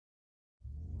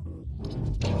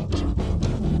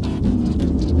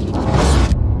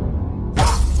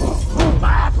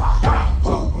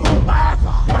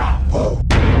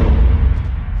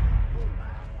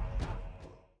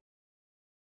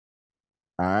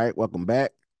All right, welcome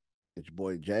back. It's your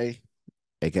boy Jay,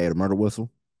 aka the Murder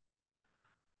Whistle.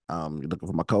 You're looking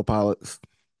for my co-pilots.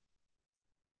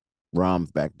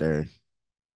 Rom's back there.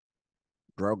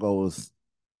 Drogo's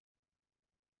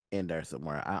in there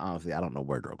somewhere. I don't know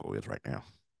where Drogo is right now.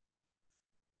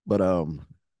 But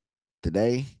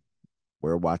today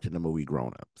we're watching the movie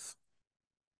Grown Ups.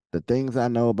 The things I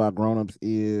know about Grown Ups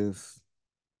is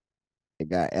it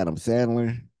got Adam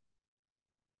Sandler.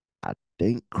 I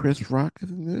think Chris Rock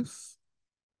is in this.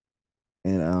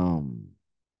 And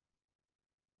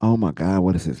oh my God,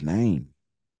 what is his name?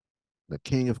 The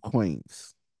King of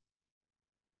Queens.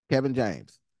 Kevin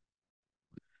James.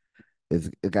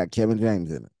 It got Kevin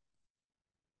James in it.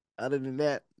 Other than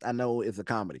that, I know it's a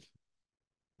comedy.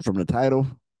 From the title,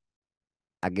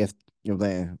 I guess, you know what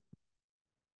I'm saying,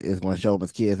 it's going to show them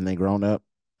as kids and they grown up.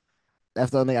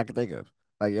 That's the only thing I can think of.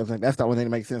 Like, you know what I'm saying? That's the only thing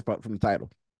that makes sense from the title.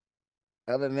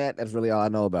 Other than that, that's really all I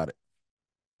know about it.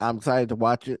 I'm excited to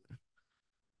watch it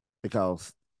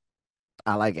because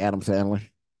I like Adam Sandler.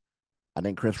 I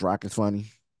think Chris Rock is funny.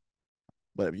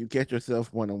 But if you catch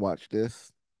yourself wanting to watch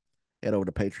this, head over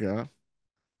to Patreon.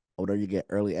 Over there, you get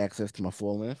early access to my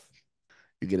full length.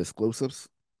 You get exclusives,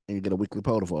 and you get a weekly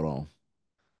photo photo on.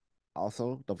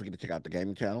 Also, don't forget to check out the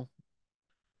gaming channel,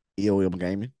 EOM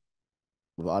Gaming.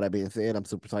 With all that being said, I'm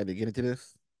super excited to get into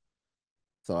this.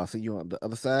 So I'll see you on the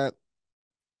other side.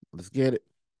 Let's get it.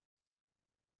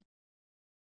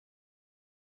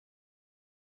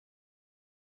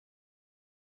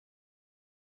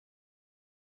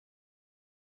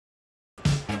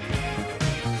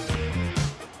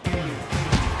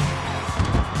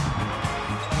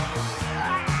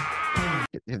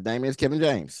 His name is Kevin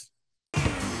James.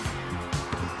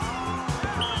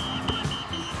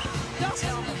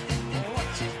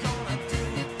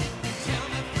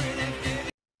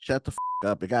 Shut the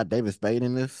up. It got David Spade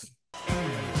in this.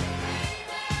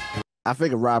 I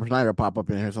figured Rob Schneider pop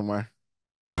up in here somewhere.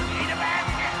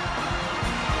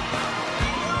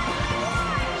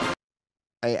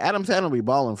 Hey, Adam Sandler be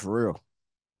balling for real.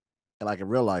 Like in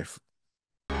real life.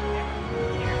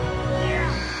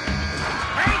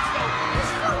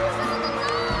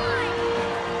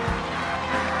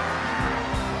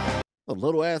 A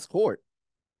little ass court.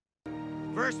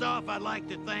 First off, I'd like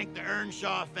to thank the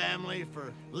Earnshaw family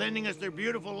for lending us their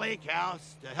beautiful lake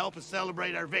house to help us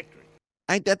celebrate our victory.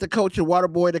 Ain't that the coach of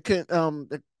Waterboy that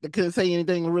couldn't say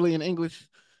anything really in English?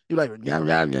 You like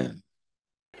Anyway,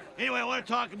 I want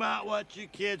to talk about what you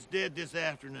kids did this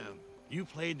afternoon. You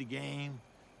played the game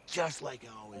just like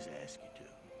I always ask you to.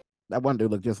 That one dude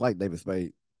looked just like David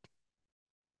Spade.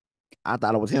 I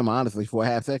thought it was him, honestly, for a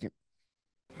half second.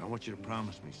 I want you to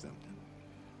promise me something.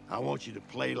 I want you to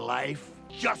play life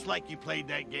just like you played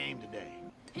that game today.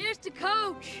 Here's to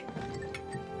coach.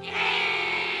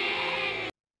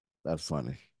 That's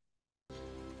funny.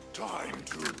 Time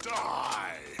to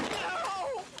die.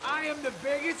 No! I am the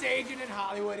biggest agent in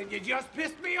Hollywood, and you just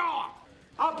pissed me off.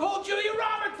 I'll pull Julia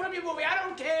Roberts from your movie. I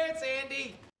don't care,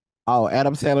 Sandy. Oh,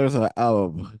 Adam Sandler's a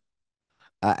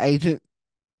agent.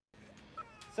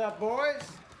 What's up, boys?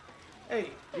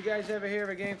 Hey, you guys ever hear of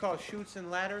a game called Chutes and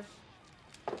Ladders?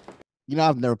 You know,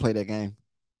 I've never played that game.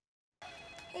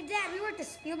 Hey, Dad, we were at the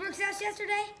Spielberg's house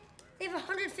yesterday. They have a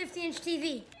 150-inch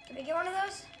TV. Can we get one of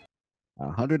those?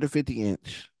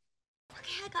 150-inch.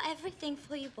 Okay, I got everything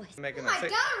for you boys. Oh my God,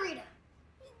 Rita.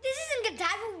 This isn't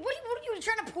Godiva. What are you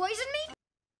trying to poison me?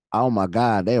 Oh my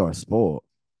God, they are spoiled.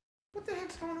 What the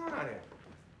heck's going on out here?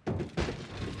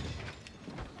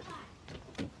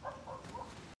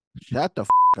 Shut the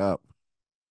up.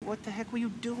 What the heck were you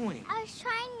doing? I was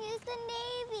trying to use the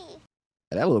Navy.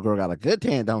 That little girl got a good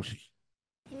tan, don't she?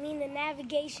 You mean the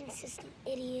navigation system,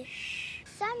 idiot.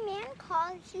 Some man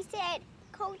called. He said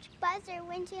Coach Buzzer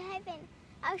went to heaven.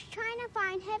 I was trying to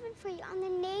find heaven for you on the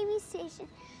Navy station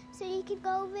so you could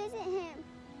go visit him.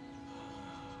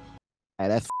 Hey,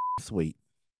 that's sweet.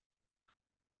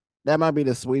 That might be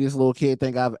the sweetest little kid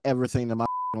thing I've ever seen in my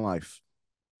life.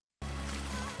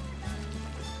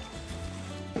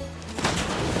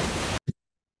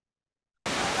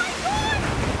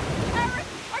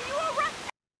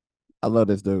 I love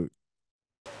this dude.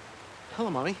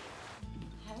 Hello, Mommy.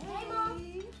 Hey,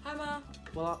 Mom. Hi, Mom.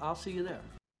 Well, I'll see you there.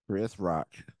 Chris Rock.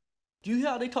 Do you hear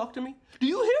how they talk to me? Do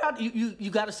you hear how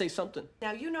you got to say something?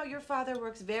 Now, you know your father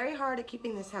works very hard at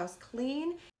keeping this house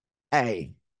clean.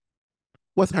 Hey,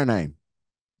 what's her name?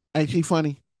 Ain't she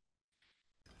funny?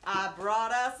 I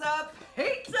brought us a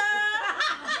pizza!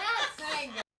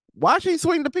 Why she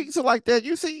swing the pizza like that?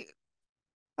 You see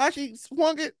how she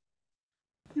swung it?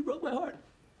 You broke my heart.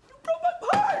 You broke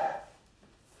my heart!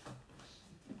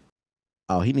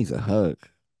 Oh, he needs a hug.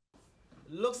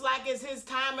 Looks like it's his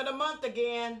time of the month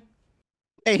again.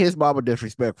 Ain't his mama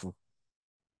disrespectful?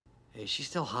 Hey, she's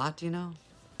still hot, do you know?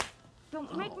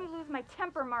 Don't make me lose my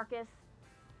temper, Marcus.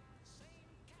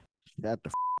 Shut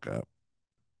the up.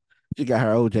 She got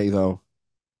her OJs on.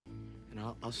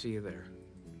 And I'll see you there.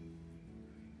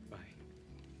 Bye.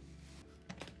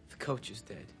 The coach is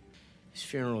dead. His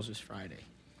funeral's this Friday.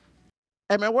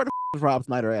 Hey, man, where the is Rob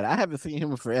Schneider at? I haven't seen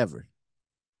him in forever.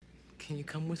 Can you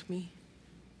come with me?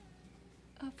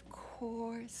 Of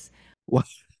course. What?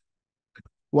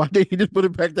 Why did you just put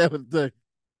it back there with the...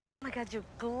 Oh my God, you're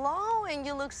glowing.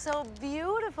 You look so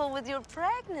beautiful with your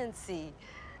pregnancy.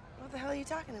 What the hell are you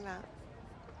talking about?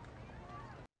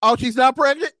 Oh, she's not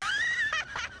pregnant?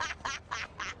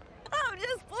 I'm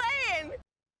just playing.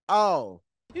 Oh.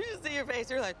 You just see your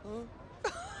face. You're like,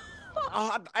 huh?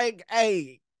 Oh,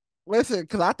 hey, listen,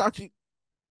 because I thought you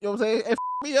know what I'm saying? It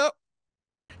me up.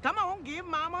 Come on, give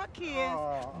Mama a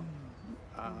kiss.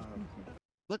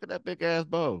 Look at that big ass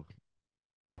bow.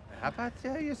 How about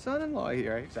your son-in-law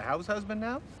here? He's a house husband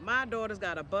now? My daughter's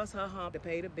got to bust her hump to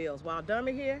pay the bills, while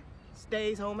Dummy here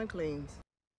stays home and cleans.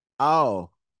 Oh.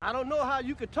 I don't know how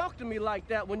you could talk to me like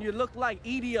that when you look like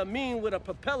Edie Amin with a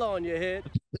propeller on your head.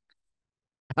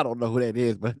 I don't know who that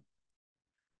is, but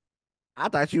I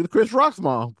thought you was Chris Rock's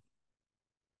mom.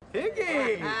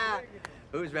 Higgy!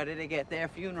 Who's ready to get their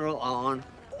funeral on?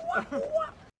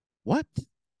 What?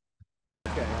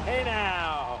 Hey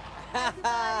now!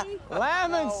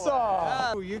 Lemon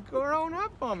sauce! Oh, you grown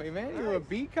up on me, man. You a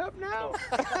B cup now?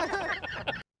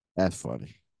 That's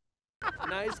funny.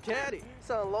 Nice caddy.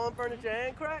 Selling lawn furniture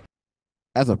and crack.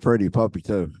 That's a pretty puppy,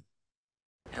 too.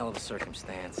 Hell of a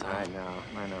circumstance, huh? I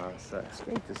know. It's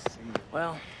great to see you.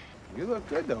 Well, you look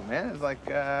good, though, man. It's like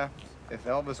if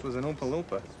Elvis was an Oompa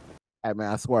Loompa. Hey,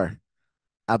 man, I swear.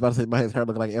 I was about to say my hair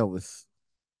look like Elvis.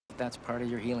 that's part of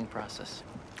your healing process.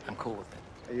 I'm cool with it.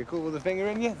 Are you cool with the finger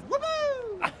in you?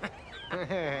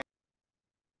 Woo-hoo!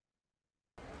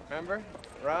 Remember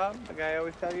Rob, the guy I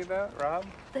always tell you about? Rob?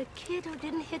 The kid who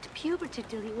didn't hit puberty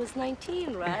till he was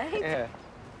 19, right? Yeah.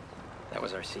 That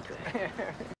was our secret. Hey,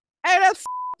 that's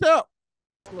up.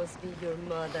 Must be your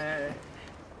mother.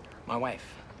 My wife.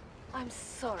 I'm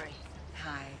sorry.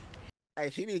 Hi. Hey,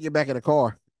 she need to get back in the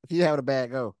car. She's having a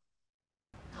bad go.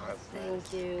 Oh,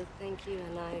 thank you. Thank you,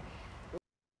 and I...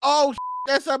 Oh,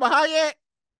 that's Selma Hayak?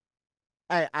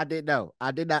 Hey, I didn't know.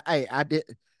 I did not. Hey, I did.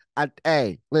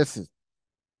 Hey, listen.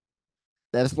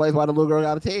 That explains why the little girl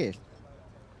got a 10.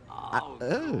 Oh,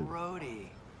 grody.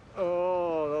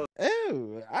 Oh,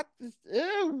 Ew.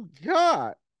 Ew,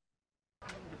 God.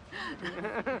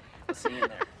 See you in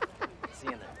there. See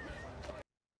you in there.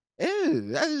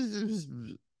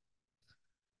 Ew,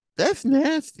 that's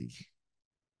nasty.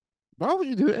 Why would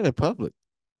you do that in public?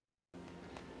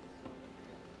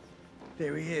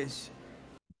 There he is.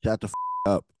 Shut the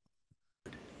up.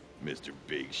 Mr.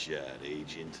 Big Shot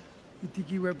Agent. You think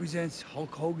he represents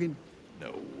Hulk Hogan?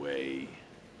 No way.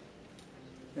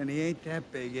 And he ain't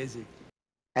that big, is he?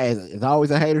 Hey, there's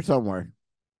always a hater somewhere.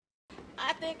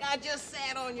 I think I just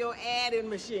sat on your adding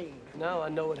machine. Now I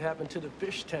know what happened to the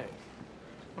fish tank.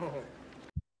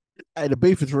 Hey, the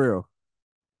beef is real.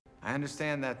 I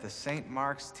understand that the St.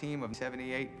 Mark's team of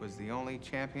 '78 was the only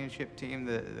championship team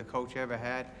the coach ever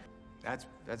had.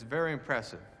 That's very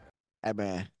impressive. Hey,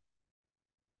 man.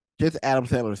 Just Adam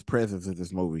Sandler's presence in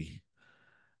this movie.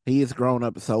 He has grown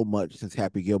up so much since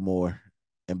Happy Gilmore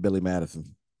and Billy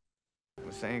Madison.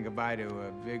 We're saying goodbye to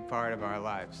a big part of our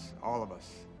lives, all of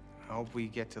us. I hope we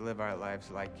get to live our lives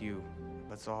like you.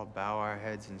 Let's all bow our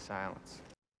heads in silence.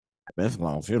 That's a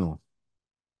long funeral.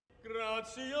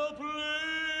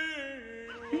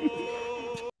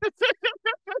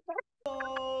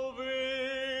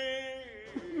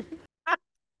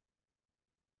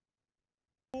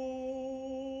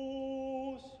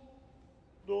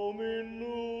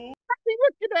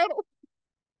 Looking at him.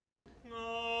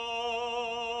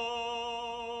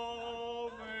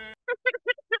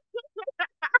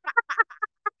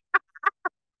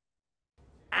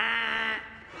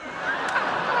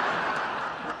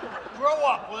 Grow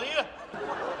up, will you?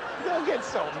 Don't get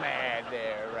so mad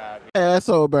there, Robbie. Hey, that's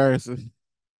so embarrassing.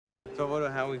 So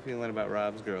how are we feeling about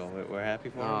Rob's girl? We're happy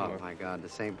for him? Oh, my God, the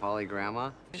St. Pauli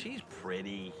grandma? She's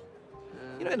pretty.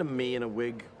 You know, in a me in a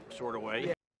wig sort of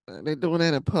way. They're doing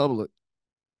that in public.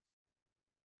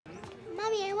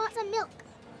 Mommy, I want some milk.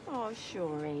 Oh,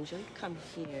 sure, Angel. Come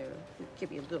here. I'll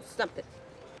give you a little something.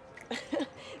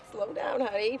 Slow down,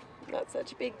 honey. Not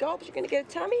such a big gulp. You're going to get a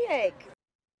tummy ache.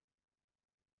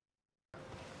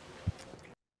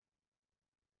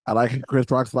 I like Chris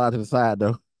Rock slide to the side,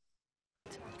 though.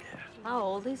 How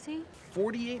old is he?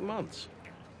 48 months.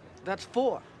 That's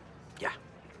 4. Yeah.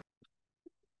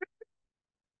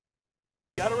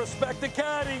 Gotta respect the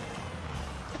caddy.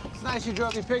 It's nice you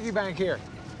drove your piggy bank here.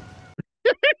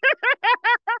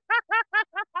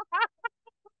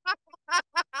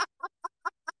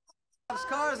 This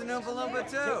car's an Oompa Loompa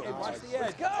too. Watch the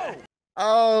edge. Go!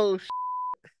 Oh,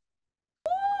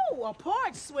 Ooh, a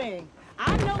porch swing.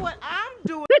 I know what I'm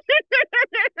doing.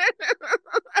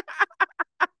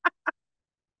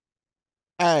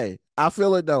 hey, I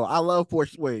feel it though. I love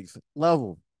porch swings. Love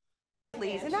them.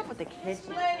 Please, enough with the kids.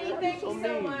 Lady, thank you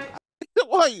so much.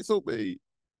 Why are you so mean?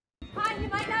 Hon, you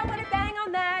might not want to bang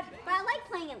on that. But I like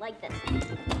playing it like this.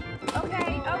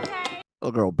 Okay, okay.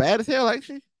 Little girl bad as hell, ain't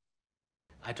she?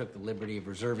 I took the liberty of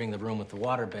reserving the room with the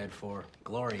waterbed for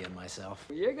Gloria and myself.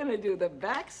 You're gonna do the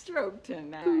backstroke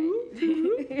tonight.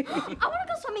 I want to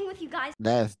go swimming with you guys.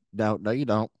 No, you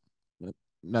don't.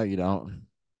 No, you don't.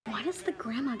 Why does the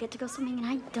grandma get to go swimming and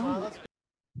I don't?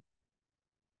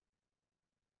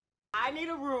 I need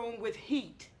a room with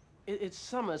heat. It's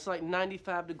summer. It's like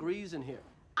 95 degrees in here.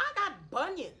 I got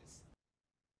bunions.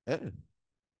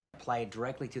 Apply it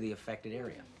directly to the affected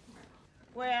area.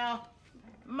 Well,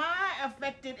 my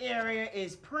affected area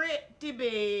is pretty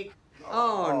big.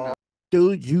 Oh, no.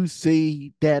 Dude, you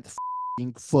see that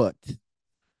f***ing foot?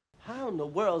 How in the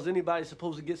world is anybody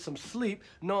supposed to get some sleep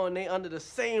knowing they under the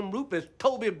same roof as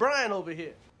Toby Bryan over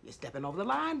here? You're stepping over the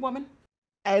line, woman.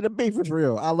 Hey, the beef is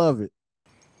real. I love it.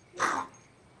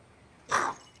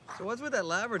 So what's with that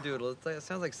labradoodle? It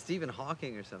sounds like Stephen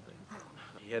Hawking or something.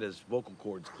 He had his vocal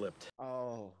cords clipped.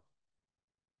 Oh.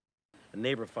 A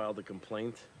neighbor filed a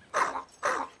complaint.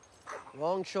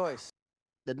 Wrong choice.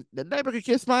 The neighbor could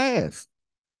kiss my ass.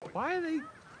 Why are they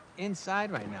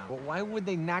inside right now? Well, why would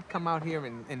they not come out here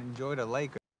and enjoy the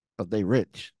lake? But they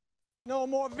rich. No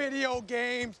more video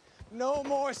games. No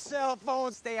more cell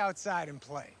phones. Stay outside and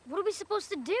play. What are we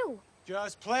supposed to do?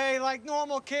 Just play like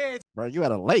normal kids. Bro, you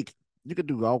at a lake. You could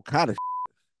do all kind of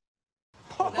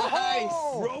Nice.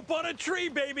 Rope on a tree,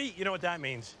 baby. You know what that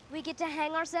means. We get to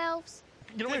hang ourselves?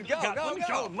 You know Dude, what? go, Let me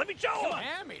show him. Let me show him.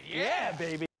 Hammy, Yeah,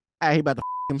 baby. Hey, he about to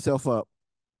himself up.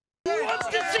 Who wants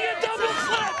to see a double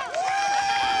flip?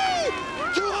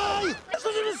 Too high. This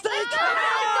was a mistake.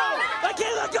 I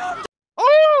can't let go.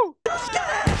 Oh!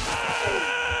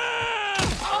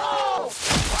 Oh!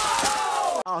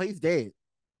 Oh, he's dead.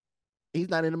 He's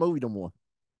not in the movie no more.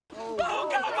 Oh,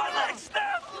 God, my leg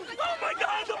snapped. Oh, my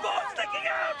God, the bone's sticking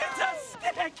out. It's a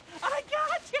stick. I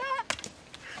gotcha.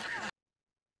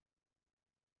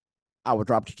 I would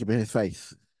drop kick him in his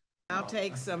face. I'll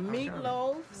take some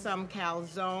meatloaf, some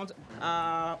calzones,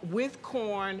 with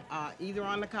corn, either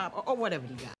on the cob or whatever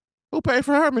you got. Who paid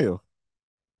for her meal?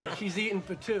 She's eating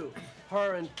for two.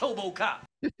 Her and Tobo Cop.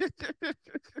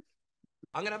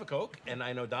 I'm gonna have a Coke, and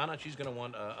I know Donna. She's gonna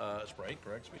want a Sprite,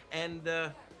 correct? And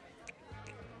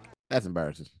That's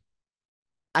embarrassing.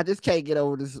 I just can't get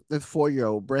over this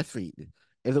 4-year-old breastfeeding.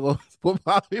 If it goes put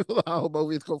my people on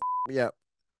home, it's gonna f me up.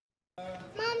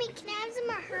 Mommy, can I have some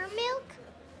of her milk?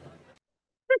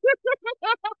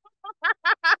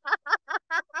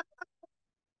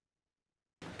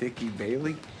 Dickie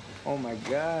Bailey? Oh my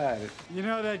God. You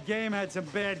know, that game had some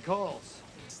bad calls.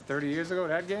 30 years ago,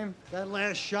 that game? That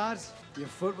last shot, your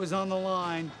foot was on the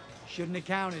line. Shouldn't have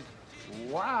counted.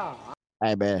 Wow.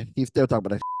 Hey, man, he's still talking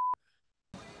about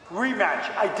that.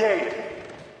 Rematch, I dare you.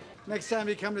 Next time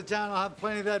you come to town, I'll have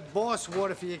plenty of that boss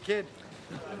water for your kid.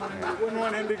 Wouldn't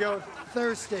want him to go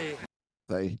thirsty.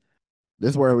 Say,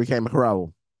 this is where we came across.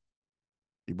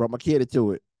 He brought my kid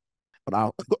into it.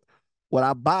 But when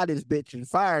I buy this bitch and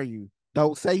fire you,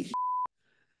 don't say shit.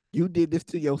 You did this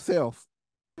to yourself.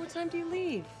 What time do you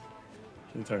leave?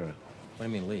 what are you talking about? What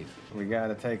do you mean leave? We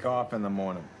gotta take off in the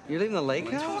morning. You're leaving the lake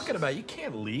What are you house? talking about? You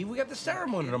can't leave. We got the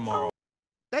ceremony tomorrow.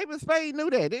 David Spade knew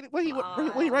that. When he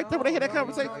right there when they had that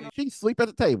conversation, she sleep at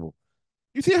the table.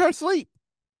 You see her sleep.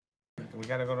 We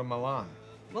gotta go to Milan.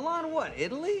 Milan what,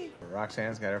 Italy?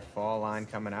 Roxanne's got her fall line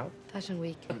coming out. Fashion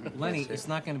week. Lenny, it's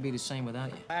not going to be the same without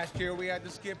you. Last year we had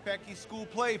to skip Becky's school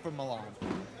play for Milan.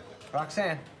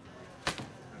 Roxanne.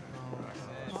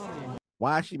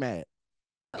 Why is she mad?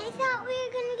 I thought we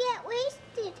were gonna get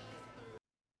wasted.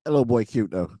 That little boy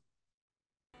cute though.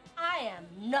 I am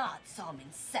not some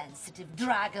insensitive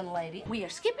dragon lady. We are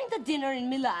skipping the dinner in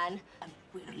Milan, and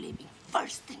we're leaving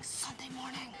first thing Sunday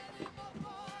morning.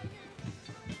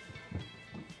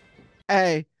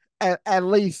 Hey, at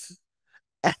least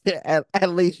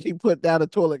she put down a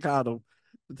toilet condom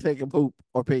to take a poop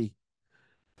or pee.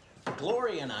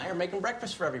 Gloria and I are making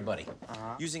breakfast for everybody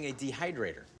using a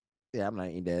dehydrator. Yeah, I'm not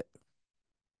eating that.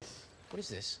 What is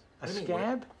this? A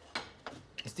scab?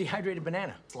 It's dehydrated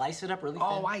banana. Slice it up really thin.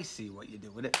 Oh, I see what you do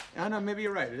with it. Oh, no, maybe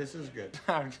you're right. This is good.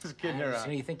 I'm just kidding around.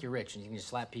 So you think you're rich and you can just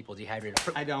slap people dehydrated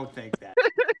fruit. I don't think that.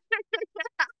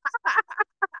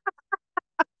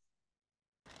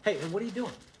 Hey, what are you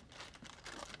doing?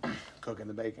 Cooking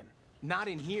the bacon. Not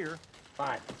in here.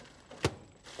 Fine.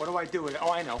 What do I do with it?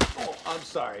 Oh, I know. Oh, I'm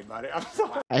sorry, buddy. I'm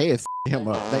sorry. I hear him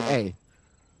up. Like, hey.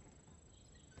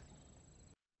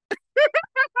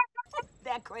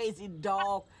 That crazy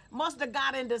dog must have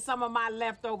got into some of my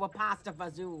leftover pasta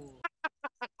fazool.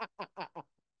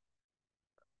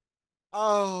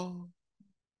 Oh.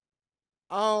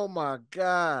 Oh my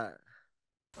God.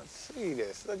 Let's see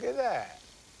this. Look at that.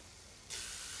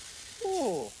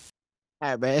 Ooh.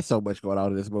 Hey, man, there's so much going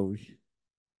on in this movie.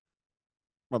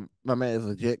 My man is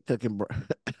legit cooking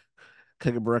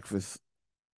breakfast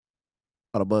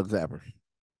on a bug zapper.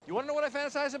 You want to know what I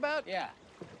fantasize about? Yeah,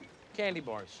 candy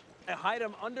bars. I hide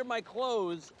them under my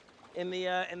clothes in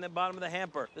the bottom of the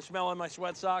hamper. The smell on my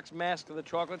sweat socks mask the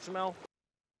chocolate smell.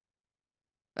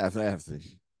 That's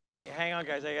nasty. Hang on,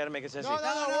 guys. I gotta make a sissy. No,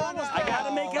 I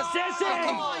gotta make a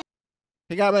sissy.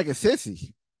 He gotta make a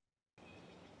sissy.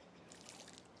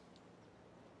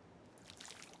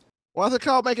 Why's it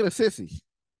called making a sissy?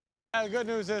 The good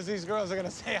news is these girls are gonna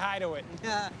say hi to it.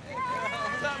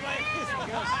 What's up, ladies?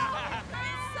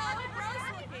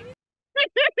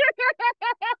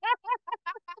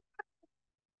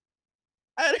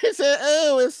 And he said,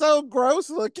 "Oh, it's so gross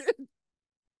looking."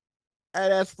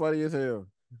 And that's funny as hell.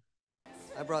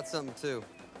 I brought something too.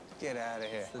 Get out of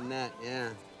here. It's the net, yeah.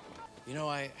 You know,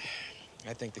 I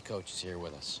think the coach is here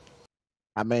with us.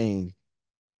 I mean,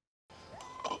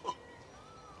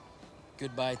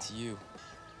 Goodbye to you,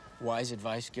 wise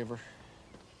advice giver.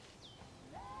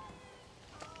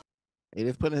 he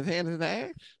just putting his hands in the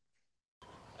ash.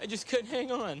 I just couldn't hang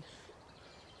on.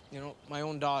 You know, my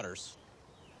own daughters.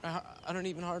 I don't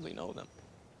even hardly know them.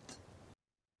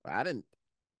 I didn't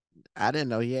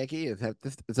know he had kids.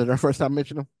 Is it our first time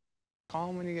mentioning them? Call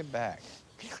him when you get back.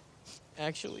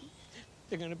 Actually,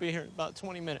 they're gonna be here in about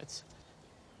 20 minutes.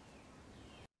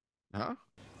 Huh?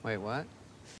 Wait, what?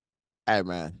 Hey,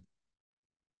 man.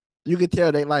 You can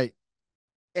tell they like,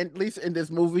 at least in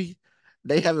this movie,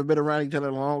 they haven't been around each other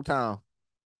in a long time.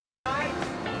 Because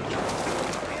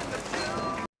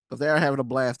they're having a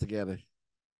blast together.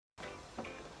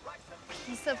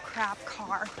 Piece of crap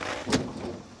car.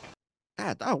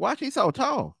 God, dog, why is she so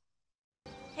tall?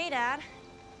 Hey, Dad.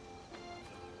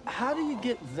 How do you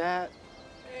get that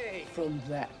from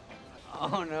that?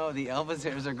 Oh no, the Elvis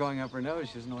hairs are going up her nose.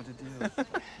 She doesn't know what to do.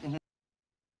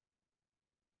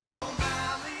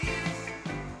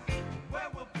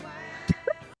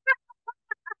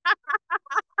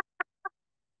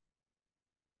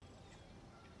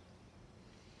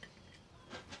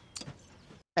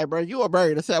 Hey, bro, you are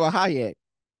married to Selma Hayak.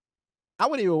 I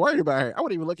wouldn't even worry about her. I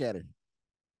wouldn't even look at her.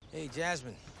 Hey,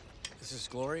 Jasmine. This is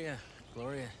Gloria.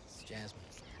 Gloria, it's Jasmine.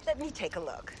 Let me take a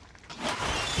look.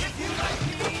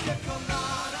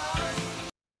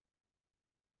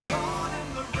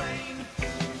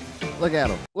 Look at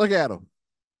him. Look at him.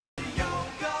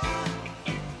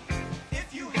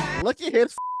 Look at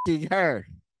his f***ing hair.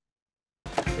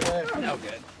 No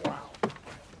good. Wow.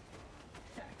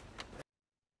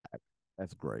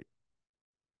 That's great.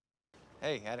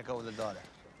 Hey, how'd it go with the daughter?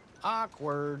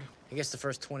 Awkward. I guess the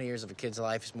first 20 years of a kid's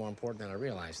life is more important than I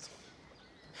realized.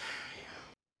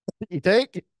 You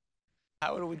think?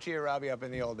 How would we cheer Robbie up in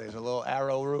the old days? A little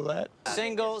arrow roulette?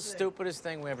 Single stupidest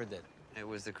thing we ever did. It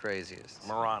was the craziest.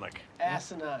 Moronic.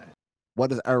 Asinine.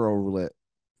 What is arrow roulette?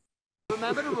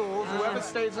 Remember the rules. Whoever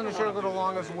stays in the circle the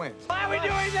longest wins. Why are we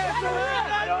doing this?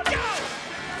 I don't know.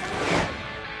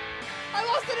 I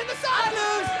lost it in the side.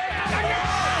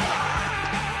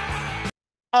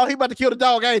 Oh, he about to kill the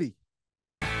dog, ain't he?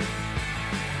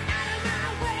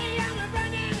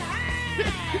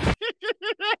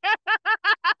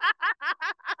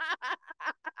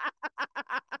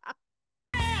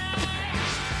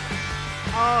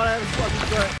 Oh, that was fucking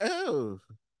good. Oh.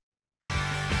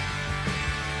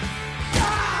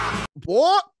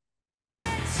 What?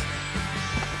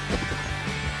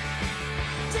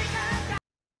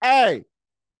 Hey,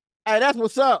 that's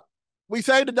what's up. We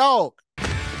saved the dog.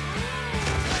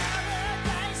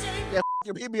 Yeah,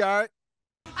 him, he'll be all right.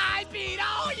 I beat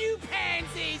all you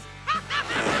pansies.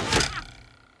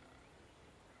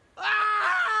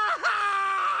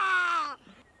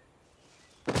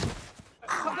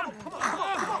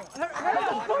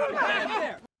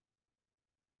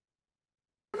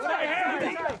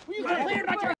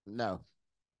 No.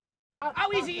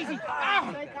 Oh, easy, easy.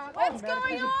 Oh. What's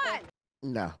going on?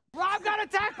 No. Rob got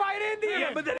attacked by an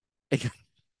Indian.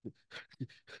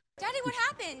 Daddy, what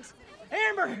happened?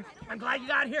 Amber! I'm glad you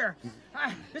got here.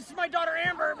 This is my daughter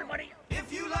Amber, everybody.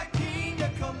 If you like pina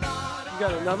colada. You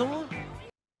got another one?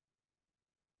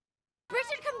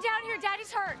 Richard, come down here.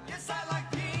 Daddy's hurt. Yes, I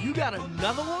like pina. You got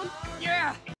another one?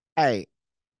 Yeah. Hey,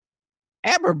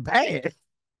 Amber bad.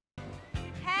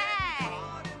 Hey.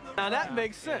 Now that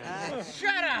makes sense.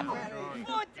 Shut up.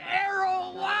 What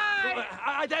arrow? Why?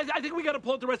 I think we got to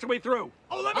pull it the rest of the way through.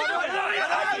 Oh, let me do it.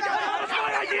 That's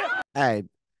my idea. Hey,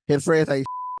 his friends ain't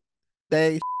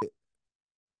they ain't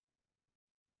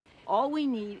All we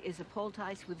need is a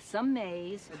poultice with some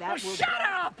maize. That will shut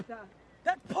up!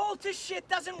 That poultice shit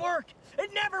doesn't work.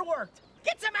 It never worked.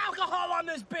 Get some alcohol on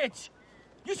this bitch.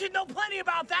 You should know plenty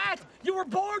about that. You were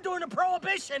born during the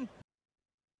Prohibition.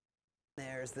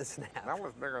 There's the snap. That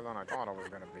was bigger than I thought it was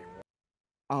going to be.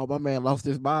 Oh, my man lost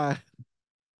his mind.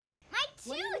 My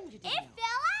tooth! It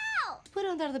fell out! Put it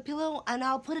under the pillow, and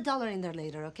I'll put $1 in there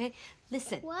later, okay?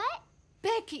 Listen. What?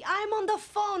 Becky, I'm on the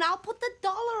phone. I'll put the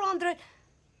 $1 under it.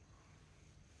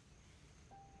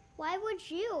 Why would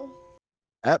you?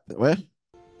 What?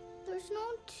 There's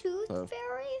no tooth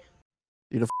fairy?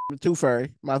 You the tooth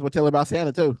fairy. Might as well tell her about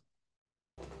Santa, too.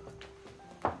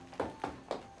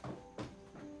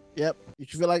 Yep. You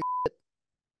should feel like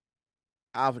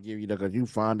I'll forgive you, though, because you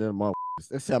find them motherfuckers.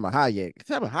 It's Selma Hayak.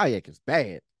 Selma Hayak is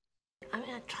bad. I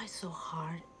mean, I try so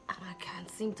hard, and I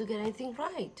can't seem to get anything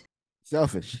right.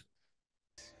 Selfish.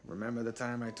 Remember the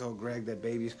time I told Greg that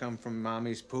babies come from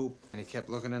mommy's poop and he kept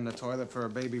looking in the toilet for a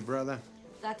baby brother?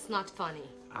 That's not funny.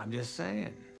 I'm just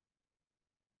saying.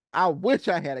 I wish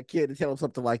I had a kid to tell him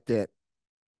something like that.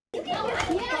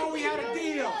 Oh, we had a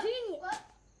deal.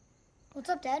 What's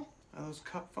up, Dad? Are those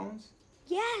cup phones?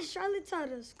 Yeah, Charlotte's at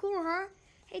us. Cool, huh?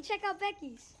 Hey, check out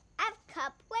Becky's. I've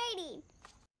cup waiting.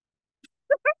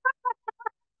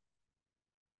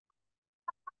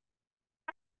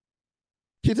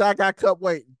 She's like, I got cup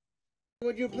waiting.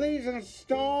 Would you please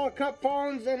install cup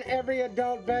phones in every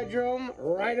adult bedroom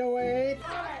right away?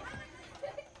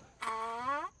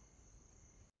 Oh.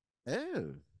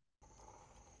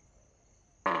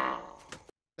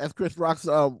 That's Chris Rock's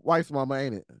wife's mama,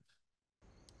 ain't it?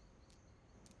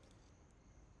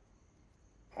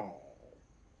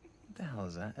 What the hell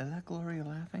is that? Is that Gloria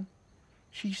laughing?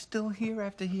 She's still here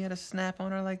after he had a snap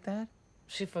on her like that?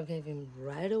 She forgave him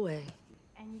right away.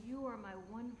 And you are my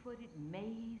one-footed,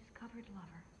 maize-covered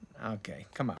lover. Okay,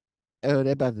 come on. Oh,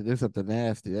 they're about to do something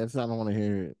nasty. I don't want to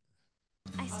hear it.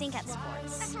 I stink at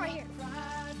sports. That's right here.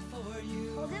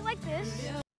 Hold it like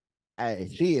this. Hey,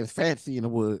 she is fancy in the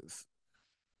woods.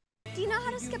 Do you know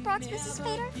how to skip rocks, Mrs.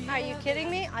 Spader? Are you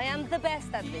kidding me? I am the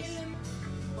best at this.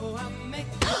 Oh!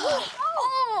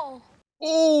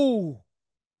 Oh!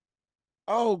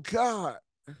 Oh, God.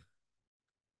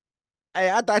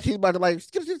 Hey, I thought she was about to like.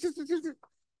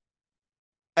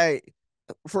 Hey,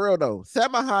 for real though,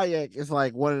 Selma Hayak is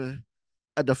like one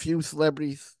of the few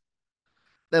celebrities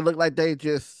that look like they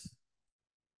just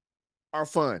are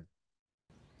fun.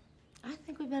 I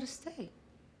think we better stay.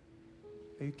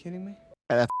 Are you kidding me?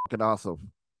 Hey, that's fucking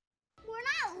awesome. We're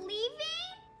not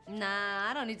leaving? Nah,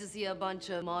 I don't need to see a bunch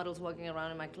of models walking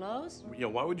around in my clothes. You know,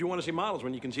 why would you want to see models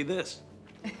when you can see this?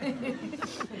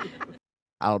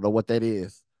 I don't know what that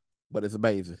is, but it's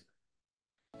amazing.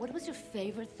 What was your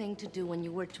favorite thing to do when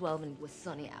you were 12 and it was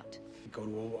sunny out? Go to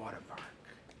a water park.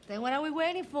 Then what are we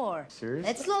waiting for? Seriously?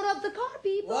 Let's load up the car,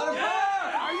 people. Water park?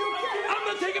 Yeah! Are you kidding? I'm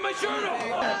not taking my shirt off!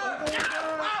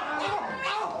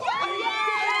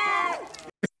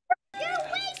 You're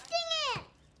wasting it!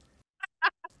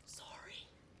 Sorry.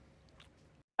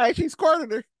 Hey, she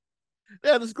squirted her.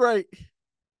 That is great.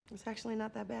 It's actually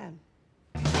not that bad.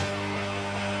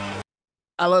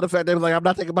 I love the fact they was like, I'm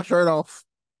not taking my shirt off.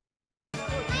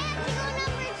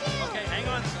 Okay, hang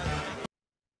on, son.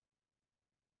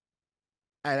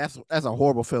 Hey, that's a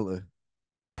horrible feeling.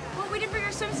 Well, we didn't bring our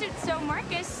swimsuits, so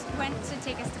Marcus went to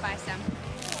take us to buy some.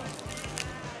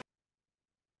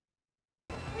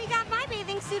 We got my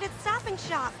bathing suit at Stop and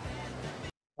Shop.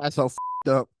 That's so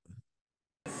f***ed up.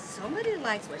 Somebody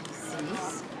likes what he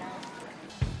sees.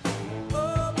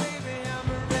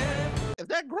 Is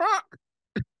that Gronk?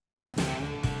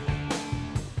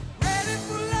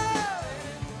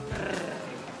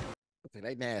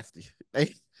 They nasty.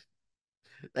 They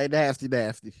nasty.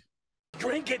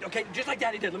 Drink it, okay? Just like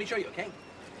Daddy did. Let me show you, okay?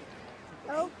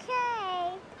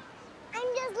 Okay.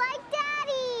 I'm just like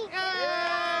Daddy.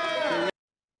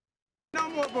 No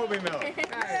more booby milk.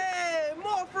 Hey,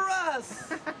 more for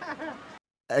us.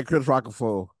 Hey, Chris Rock a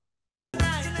fool.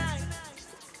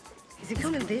 Is he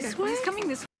coming this way? He's coming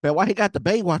this way. Man, why he got the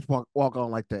Baywatch walk on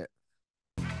like that?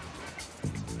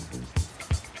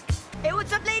 Hey,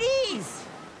 what's up, ladies?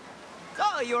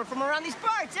 Oh, Oh, you're from around these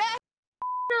parts,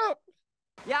 eh?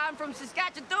 Yeah, I'm from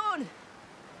Saskatchewan.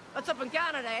 That's up in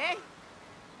Canada, eh?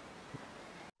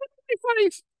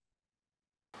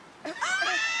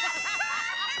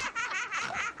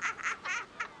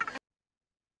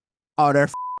 Oh, they're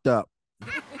f***ed up.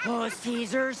 Puss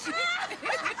teasers.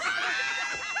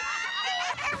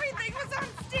 Everything was on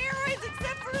steroids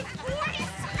except for his voice.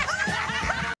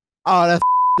 Oh, that's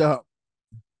f***ed up.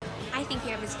 I think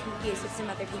you're just confused with some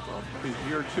other people.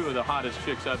 You're two of the hottest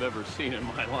chicks I've ever seen in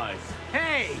my life.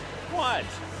 Hey! What?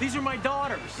 These are my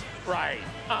daughters. Right.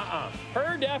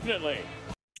 Her definitely.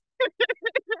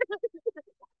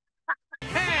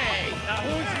 Hey! Now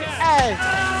who's next? Hey,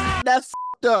 that's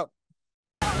f***ed up.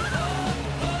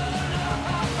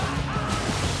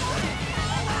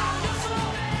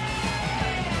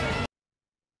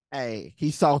 Hey,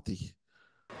 he's salty.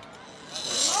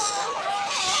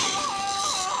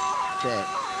 That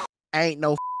ain't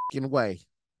no f***ing way.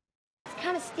 It's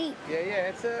kind of steep. Yeah,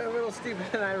 it's a little steeper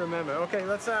than I remember. Okay,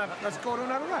 let's go to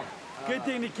another ride. Good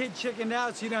thing the kid chickened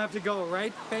out so you don't have to go,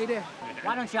 right, Beta?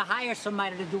 Why don't you hire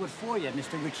somebody to do it for you,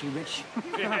 Mr. Richie Rich?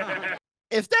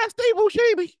 Is that Steve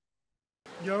Buscemi?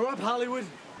 You're up, Hollywood.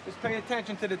 Just pay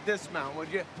attention to the dismount, would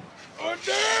you?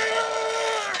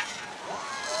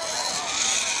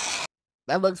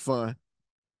 That looks fun.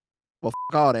 Well,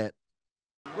 f all that.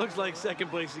 Looks like second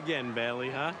place again, Bailey,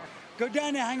 huh? Go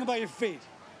down there, hang them by your feet.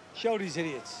 Show these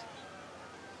idiots.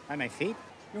 By my feet?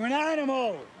 You're an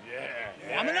animal.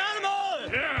 Yeah. I'm an animal!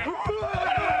 Yeah.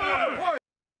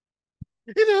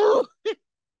 You know.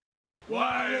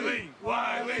 Wiley.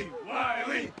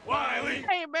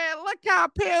 Hey, man, look how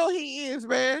pale he is,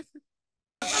 man.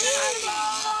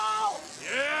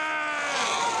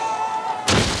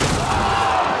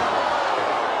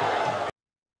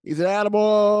 He's an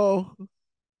animal.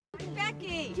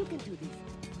 Becky! You can do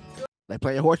this. They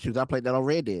play horseshoes. I played that on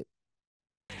Red Dead.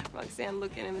 Roxanne,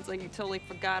 look at him. It's like you totally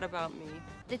forgot about me.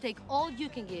 They take all you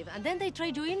can give, and then they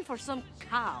trade you in for some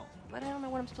cow. But I don't know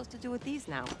what I'm supposed to do with these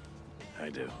now. I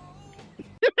do.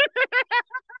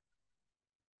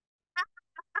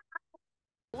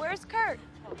 Where's Kurt?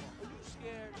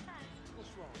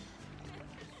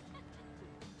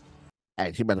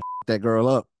 Hey, she better f that girl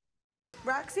up.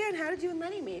 Roxanne, how did you and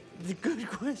Lenny meet? It's a good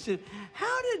question.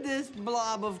 How did this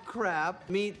blob of crap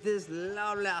meet this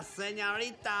Lola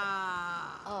señorita?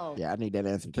 Oh. Yeah, I need that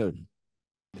answer too.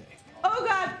 Oh,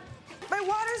 God! My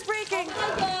water's breaking! Oh,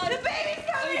 my God! The baby's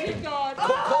coming! Oh, God!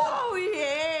 Oh,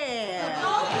 yeah!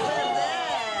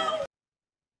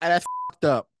 Hey, that's f***ed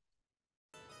up.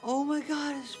 Oh my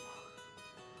God,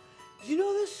 do you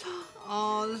know this song?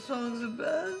 Oh, this song's the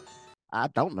best. I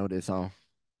don't know this song.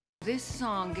 This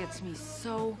song gets me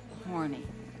so horny.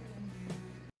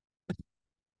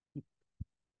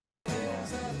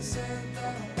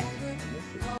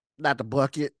 Not the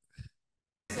bucket.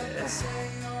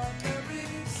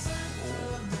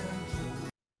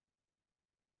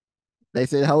 They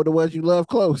said hold the ones you love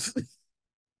close.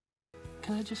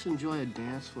 Can I just enjoy a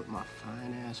dance with my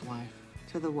fine-ass wife?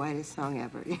 To the whitest song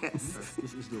ever, yes.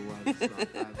 This is the whitest song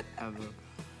I've ever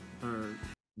heard.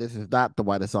 This is not the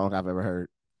whitest song I've ever heard.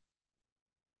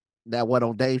 That one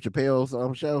on Dave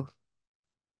Chappelle's show,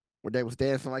 where they was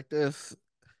dancing like this.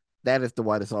 That is the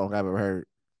whitest song I've ever heard.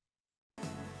 I'm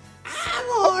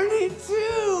horny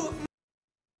too!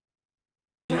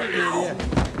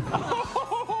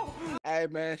 Hey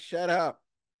man, shut up.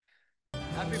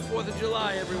 Happy 4th of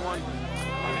July, everyone.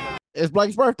 It's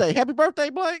Blake's birthday. Happy birthday,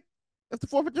 Blake. It's the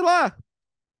 4th of July.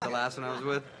 The last one I was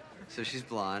with, so she's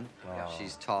blonde,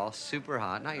 she's tall, super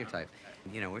hot, not your type.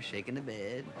 You know, we're shaking the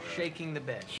bed. Shaking the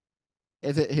bed.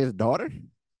 Is it his daughter?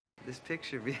 This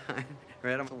picture behind,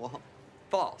 right on the wall,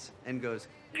 falls and goes,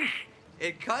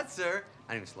 it cuts her.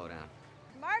 I didn't even slow down.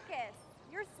 Marcus,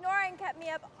 your snoring kept me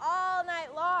up all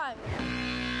night long.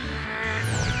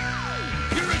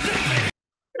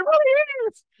 It really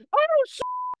is. Oh, shit.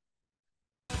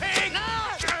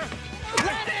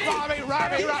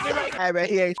 Robbie. Hey, man,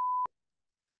 he ain't.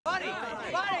 Buddy,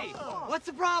 what's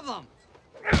the problem?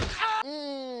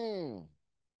 Mm.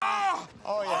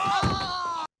 Oh,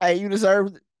 yeah. Hey, you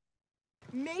deserved it.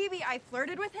 Maybe I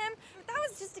flirted with him. That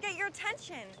was just to get your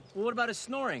attention. Well, what about his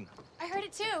snoring? I heard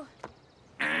it too.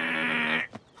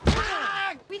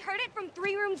 We heard it from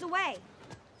 3 rooms away.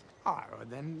 All right, well,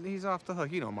 then he's off the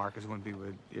hook. You know Marcus wouldn't be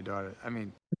with your daughter. I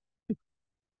mean...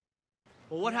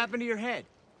 Well, what happened to your head?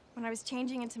 When I was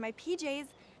changing into my PJs,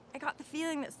 I got the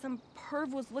feeling that some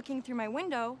perv was looking through my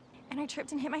window, and I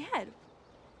tripped and hit my head.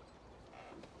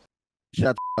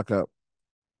 Shut the fuck up.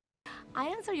 I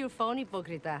answered your phone,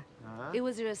 Hipocrita. It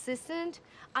was your assistant.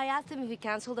 I asked him if he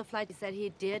canceled the flight. He said he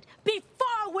did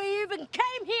before we even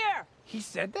came here. He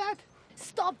said that?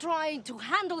 Stop trying to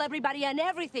handle everybody and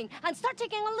everything and start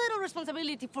taking a little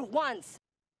responsibility for once.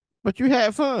 But you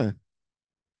had fun.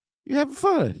 You having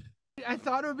fun. I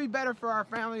thought it would be better for our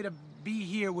family to be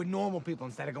here with normal people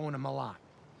instead of going to Milan.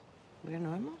 We're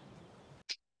normal?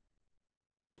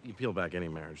 You peel back any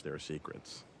marriage, there are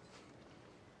secrets.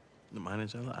 Mine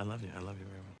is, I love you. I love you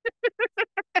very much.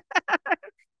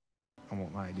 I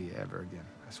won't lie to you ever again.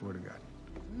 I swear to God.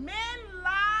 Men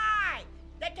lie.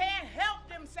 They can't help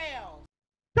themselves.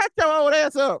 Shut your old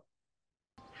ass up.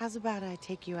 How's about I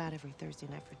take you out every Thursday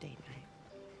night for date night?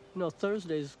 No,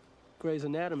 Thursday's Grey's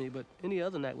Anatomy, but any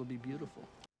other night would be beautiful.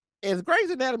 Is Grey's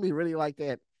Anatomy really like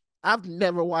that? I've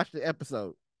never watched the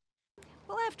episode.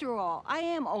 Well, after all, I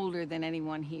am older than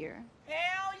anyone here.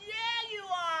 Hell yeah, you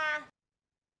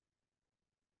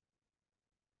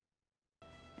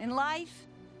are. In life,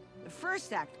 the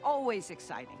first act, always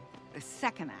exciting. The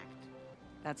second act,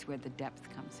 that's where the depth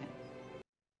comes in.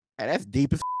 Hey, that's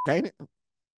deep as ain't it?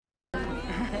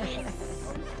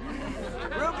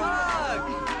 Group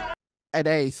hug! Hey,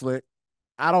 they ain't slick.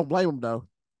 I don't blame them, though.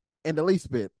 In the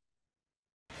least bit.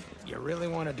 You really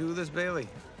want to do this, Bailey?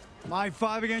 My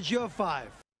 5 against your 5.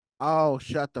 Oh,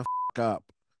 shut the up.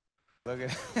 Look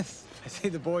at this. I see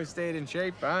the boys stayed in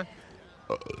shape, huh?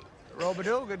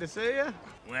 Robadoo, good to see you.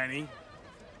 Lenny.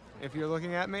 If you're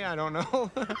looking at me, I don't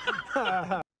know.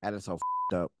 That is so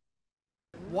up.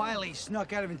 Wiley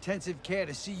snuck out of intensive care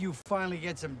to see you finally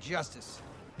get some justice.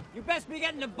 You best be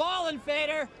getting the ball in,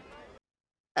 Fader.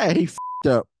 Hey, he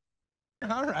up.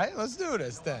 All right, let's do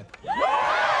this then. Game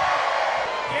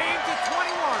to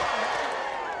 21.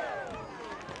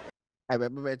 Hey,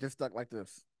 man, my man just stuck like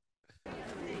this.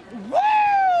 Woo!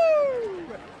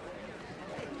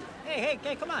 Hey,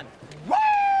 come on. Woo!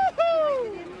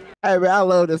 Hey, man, I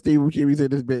love that Steve Buscemi's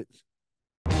in this bitch.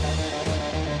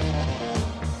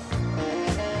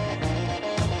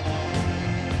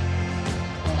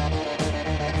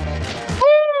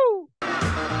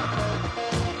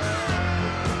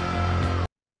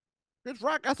 This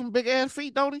Rock got some big ass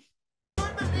feet, don't he?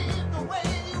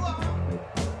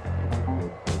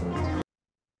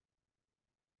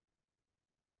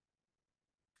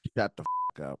 Shut the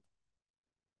up.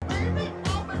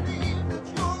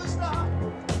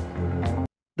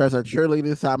 There's a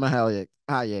cheerleader, Selma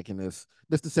Hayak in this.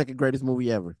 This is the second greatest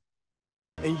movie ever.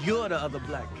 And you're the other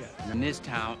black guy. In this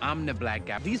town, I'm the black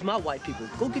guy. These my white people.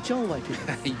 Go get your own white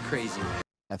people. You crazy, man.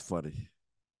 That's funny.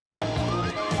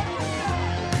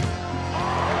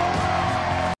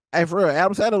 Hey, for real,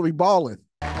 Adam Sandler be balling.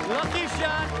 Lucky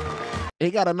shot.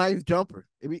 He got a nice jumper.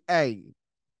 It be, hey.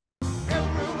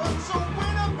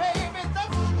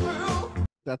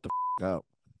 Shut the up.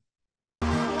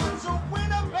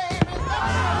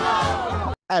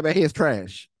 Hey, man, he is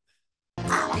trash. What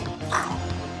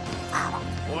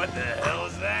the hell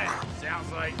is that? Sounds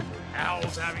like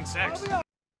owls having sex.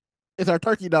 It's our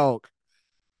turkey dog.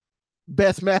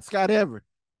 Best mascot ever.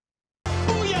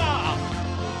 Booyah!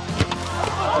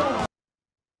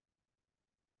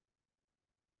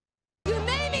 You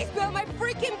made me spill my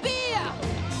freaking beer!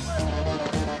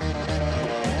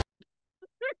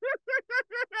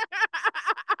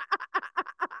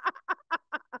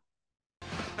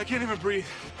 I can't even breathe.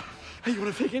 Hey, you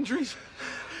want to fake injuries?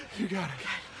 You got it.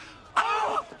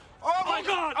 Oh! Oh my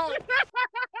God! Oh.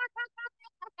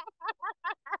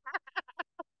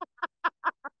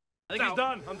 I think he's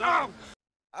done. I'm done.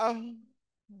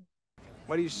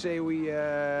 What do you say we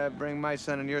bring my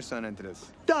son and your son into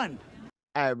this? Done.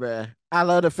 Hey, man, I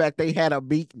love the fact they had a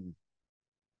beating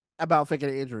about faking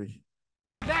an injury.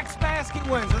 Next basket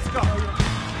wins. Let's go.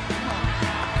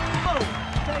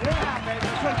 Take it out, baby.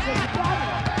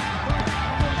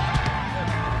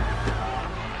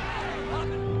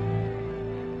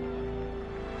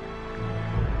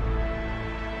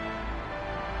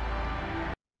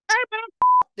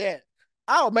 That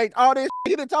I'll make all this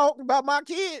shit to talk about my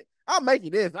kid. I'm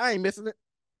making this. I ain't missing it.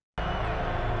 He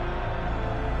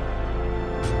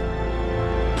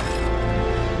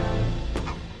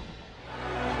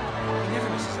never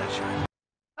misses that shot.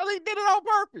 I think he did it on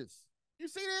purpose. You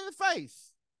see it in his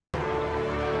face.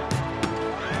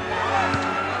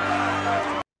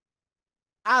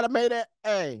 I'd have made that.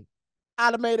 Hey,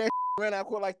 I'd have made that run out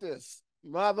quick like this.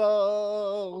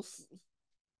 Mothers.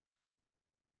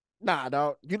 Nah,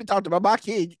 dog. You didn't talk about my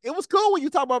kid. It was cool when you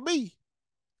talk about me.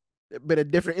 It been a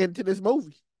different end to this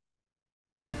movie.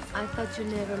 I thought you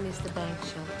never missed a bank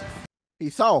shot.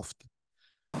 He's soft.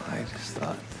 I just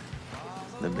thought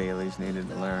the Baileys needed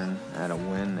to learn how to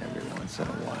win every once in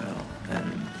a while,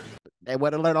 and they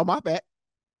want to learn on my back.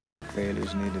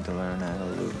 Baileys needed to learn how to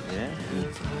lose. Yeah.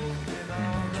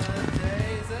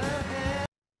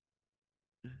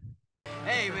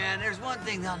 Hey, man, there's one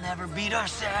thing they'll never beat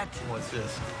us at. What's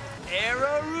this?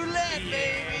 Arrow roulette,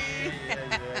 baby.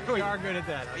 We are good at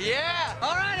that. Yeah.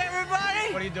 All right,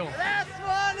 everybody. What are you doing? Last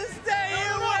one to stay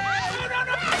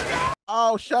away.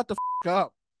 Oh, shut the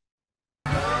up.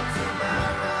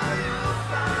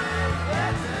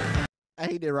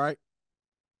 He did right.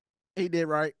 He did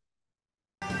right.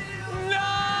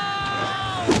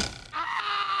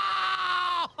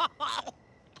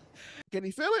 Can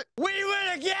he feel it? We win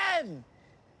again!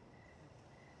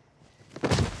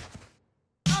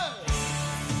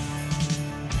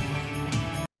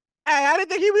 Hey, I didn't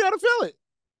think he'd be able to feel it.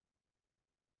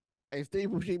 Hey, Steve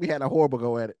Buscemi had a horrible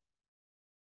go at it.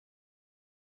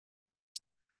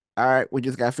 All right, we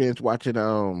just got finished watching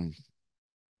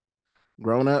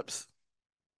Grown Ups.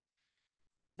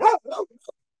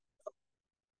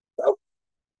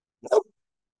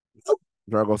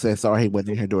 Drago said sorry he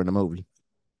wasn't in here during the movie.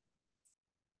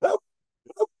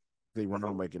 He went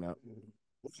on waking up.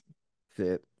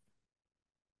 Said,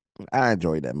 I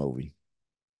enjoyed that movie.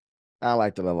 I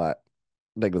liked it a lot.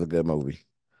 I think it was a good movie.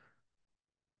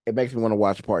 It makes me want to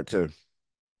watch part 2.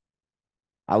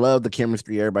 I love the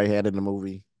chemistry everybody had in the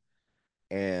movie.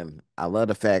 And I love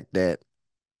the fact that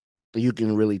you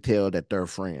can really tell that they're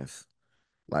friends.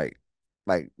 Like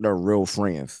they're real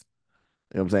friends.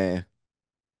 You know what I'm saying?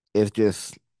 It's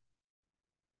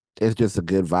just a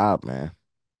good vibe, man.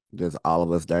 Just all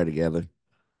of us there together.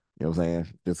 You know what I'm saying?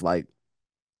 Just like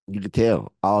you could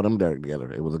tell all of them there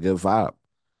together. It was a good vibe.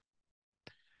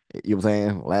 You know what I'm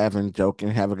saying? Laughing, joking,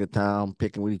 having a good time,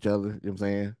 picking with each other. You know what I'm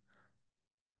saying?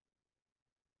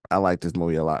 I like this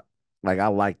movie a lot. Like I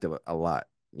liked it a lot.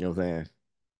 You know what I'm saying?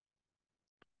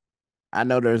 I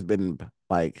know there's been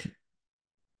like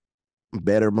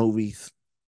better movies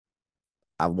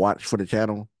I've watched for the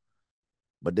channel,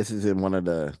 but this is in one of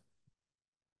the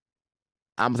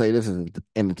I'm gonna say this is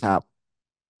in the top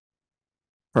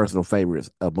personal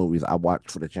favorites of movies I watched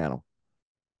for the channel.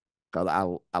 Cause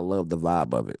I love the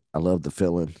vibe of it. I love the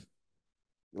feeling.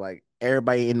 Like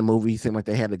everybody in the movie seemed like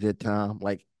they had a good time.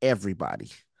 Like everybody.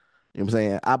 You know what I'm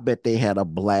saying? I bet they had a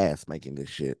blast making this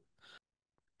shit.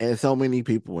 And so many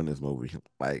people in this movie.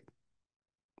 Like,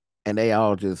 and they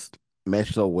all just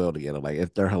mesh so well together.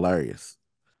 Like they're hilarious.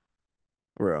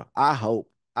 Real. I hope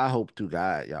to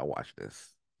God y'all watch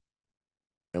this.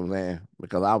 You know what I'm saying?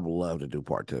 Because I would love to do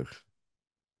part 2.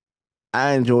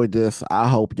 I enjoyed this. I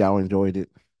hope y'all enjoyed it.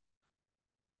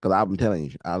 Because I'm telling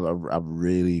you, I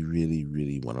really, really,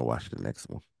 really want to watch the next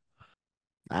one.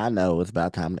 I know it's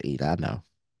about time to eat. I know.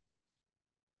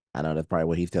 I know that's probably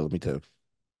what he's telling me too.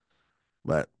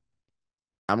 But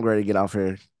I'm ready to get off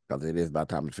here because it is about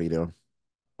time to feed him.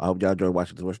 I hope y'all enjoy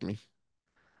watching this with me.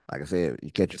 Like I said,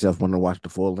 you catch yourself wanting to watch the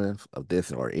full length of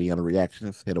this or any other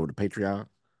reactions, head over to Patreon.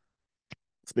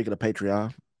 Speaking of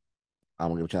Patreon, I'm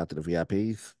going to give a shout out to the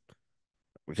VIPs.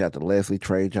 Shout out to Leslie,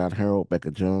 Trey, John Harold,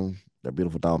 Becca June, their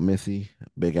beautiful dog Missy,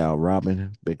 Big Al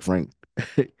Robin, Big Frank,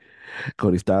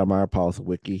 Cody Steinmeier, Paul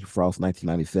Sawicki, Frost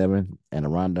 1997, Anna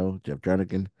Rondo, Jeff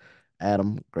Jernigan,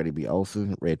 Adam, Grady B.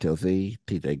 Olson, Red Tail Z,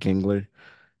 TJ Kingler,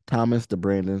 Thomas, the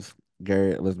Brandons,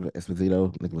 Garrett, Elizabeth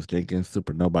Esposito, Nicholas Jenkins,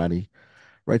 Super Nobody,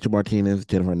 Rachel Martinez,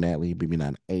 Jennifer Natalie,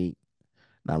 BB98,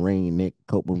 Noreen, Nick,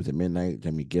 Cope Movies at Midnight,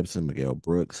 Jamie Gibson, Miguel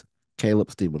Brooks,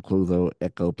 Caleb, Stephen Cluzo,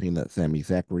 Echo, Peanut, Sammy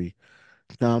Zachary,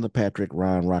 John the Patrick,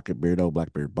 Ryan Rocket, Beardo,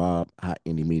 Blackbeard Bob, Hot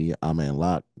Indie Media, Amen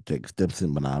Locke, Jake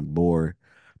Stimson, Manon Bohr,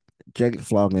 Jake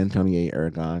Flogan, Tony A.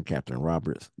 Aragon, Captain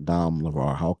Roberts, Dom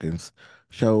LeVar Hawkins,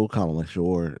 Show, Colin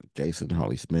Shore, Jason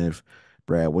Harley Smith,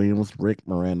 Brad Williams, Rick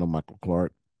Miranda, Michael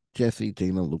Clark, Jesse,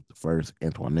 Gina, Luke the First,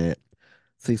 Antoinette,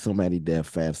 Cecil, Maddie Dev,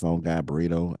 Fast Phone Guy,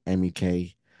 Burrito, Amy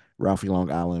K, Ralphie Long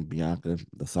Island, Bianca,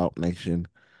 The Salt Nation,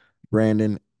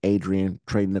 Brandon, Adrian,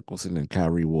 Trey Nicholson, and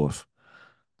Kyrie Wolf.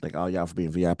 Thank all y'all for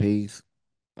being VIPs.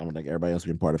 I want to thank everybody else for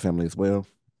being part of the family as well.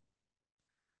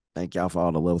 Thank y'all for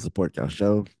all the love and support y'all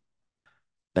showed.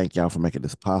 Thank y'all for making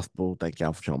this possible. Thank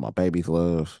y'all for showing my babies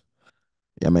love.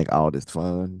 Y'all make all this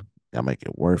fun. Y'all make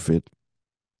it worth it.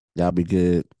 Y'all be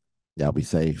good. Y'all be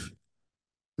safe.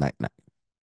 Night, night.